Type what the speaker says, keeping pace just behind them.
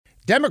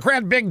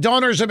Democrat big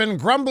donors have been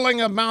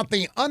grumbling about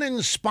the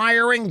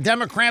uninspiring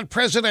Democrat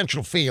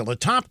presidential field. The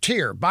top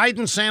tier,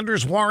 Biden,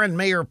 Sanders, Warren,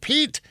 Mayor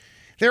Pete,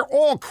 they're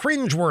all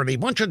cringeworthy,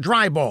 bunch of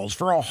dry balls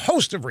for a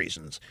host of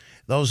reasons.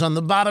 Those on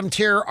the bottom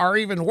tier are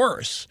even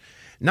worse.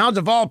 Now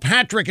Deval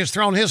Patrick has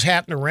thrown his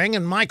hat in the ring,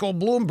 and Michael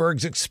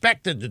Bloomberg's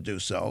expected to do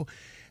so.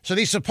 So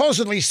these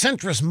supposedly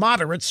centrist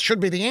moderates should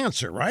be the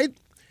answer, right?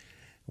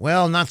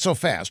 Well, not so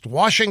fast.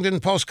 Washington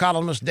Post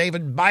columnist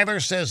David Byler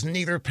says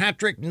neither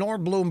Patrick nor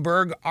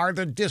Bloomberg are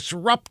the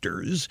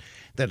disruptors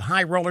that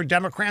high-roller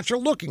Democrats are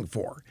looking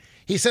for.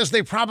 He says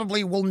they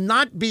probably will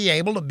not be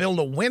able to build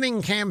a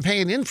winning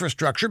campaign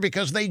infrastructure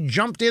because they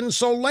jumped in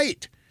so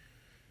late.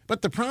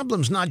 But the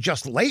problem's not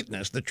just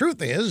lateness. The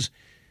truth is,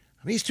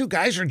 these two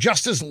guys are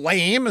just as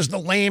lame as the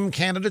lame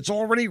candidates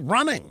already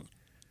running.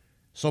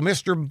 So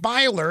Mr.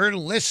 Byler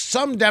lists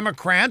some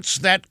Democrats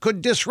that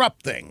could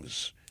disrupt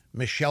things.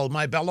 Michelle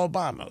My Belle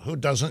Obama, who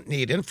doesn't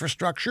need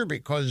infrastructure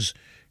because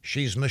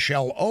she's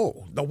Michelle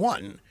O, the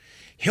one.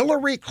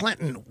 Hillary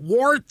Clinton,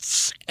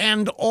 warts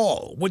and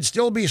all, would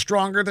still be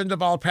stronger than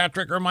Deval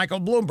Patrick or Michael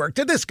Bloomberg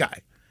to this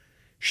guy.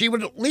 She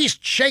would at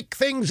least shake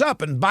things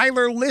up, and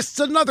Byler lists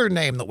another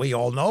name that we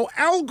all know,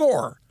 Al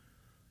Gore.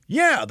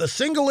 Yeah, the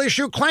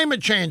single-issue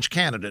climate change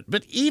candidate,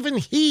 but even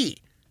he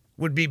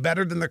would be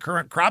better than the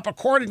current crop,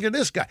 according to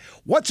this guy.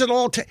 What's it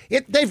all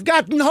they've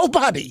got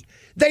nobody.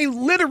 They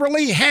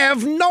literally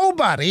have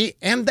nobody,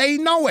 and they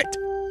know it.